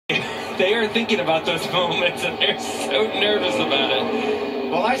they are thinking about those moments, and they're so nervous about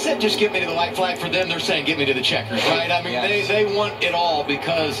it. Well, I said just get me to the white flag. For them, they're saying get me to the checkers, right? I mean, yes. they want it all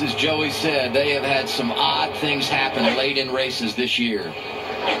because, as Joey said, they have had some odd things happen late in races this year.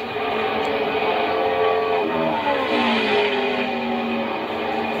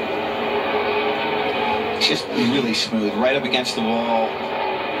 Just really smooth, right up against the wall.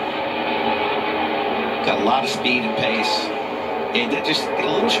 Got a lot of speed and pace. It did just a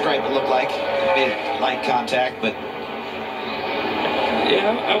little stripe, it looked like. Made light contact, but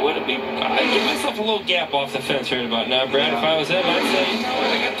yeah, I'd give myself a little gap off the fence right about now, Brad. If I was him, I'd say, you know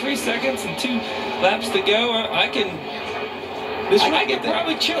what, I got 3 seconds and 2 laps to go. I can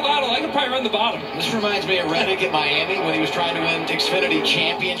probably chill out. I can probably run the bottom. This reminds me of Reddick at Miami when he was trying to win Xfinity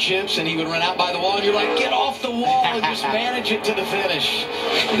championships, and he would run out by the wall, and you're like, get off the wall and just manage it to the finish.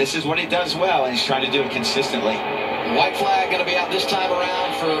 This is what he does well, and he's trying to do it consistently. White flag going to be out this time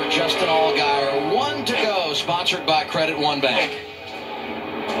around for Justin Allgaier. 1 to go, sponsored by Credit One Bank.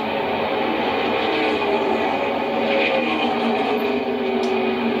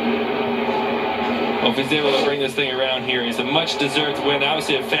 Well, if he's able to bring this thing around here, he's a much-deserved win.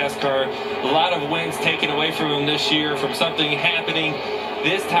 Obviously a fast car. A lot of wins taken away from him this year from something happening.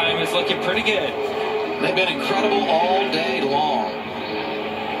 This time it's looking pretty good. They've been incredible all day long.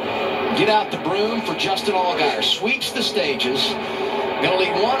 Get out the broom for Justin Allgaier. Sweeps the stages. Going to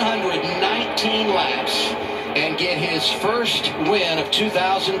lead 119 laps and get his first win of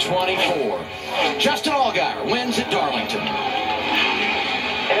 2024. Justin Allgaier wins at Darlington.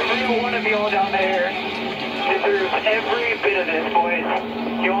 Every one of y'all down there deserves every bit of this, boys.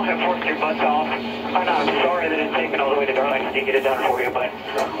 You all have worked your butts off. I'm sorry that it's taken all the way to Darlington to get it done for you, but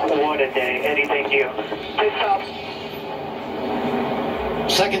what a day. Eddie, thank you. Pit stop.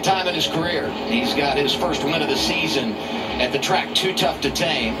 Second time in his career. He's got his first win of the season at the track Too Tough to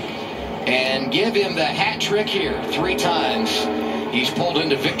Tame. And give him the hat trick here. 3 times he's pulled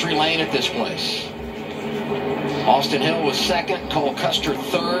into victory lane at this place. Austin Hill was second, Cole Custer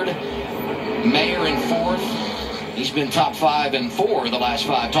third, Mayer in fourth. He's been top 5 and 4 the last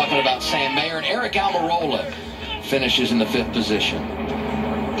 5. Talking about Sam Mayer, and Eric Almirola finishes in the 5th position.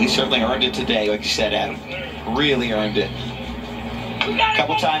 He certainly earned it today, like you said, Adam. Really earned it. A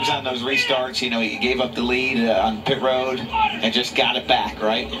couple times on those restarts, you know, he gave up the lead on pit road and just got it back,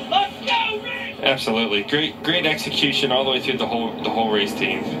 right? Absolutely. Great execution all the way through the whole race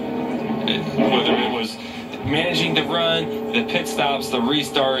team. Whether it was managing the run, the pit stops, the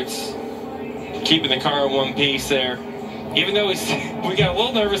restarts, keeping the car in one piece there. Even though we got a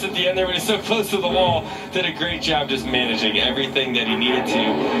little nervous at the end there when he's so close to the wall, did a great job just managing everything that he needed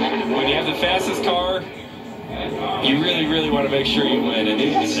to. When you have the fastest car, you really want to make sure you win. And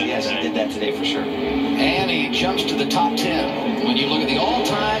yes, he did that today for sure. And he jumps to the top 10. When you look at the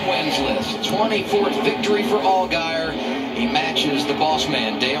all-time wins list, 24th victory for Allgaier. He matches the boss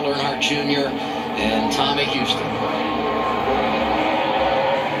man, Dale Earnhardt Jr. and Tommy Houston.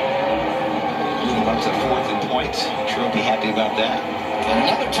 Moving up to 4th in points. I'm sure he'll be happy about that. And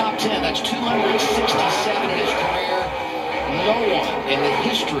another top 10. That's 267 in his career. No one in the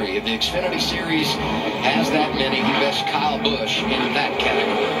history of the Xfinity Series has that many. He bests Kyle Busch in that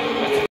category.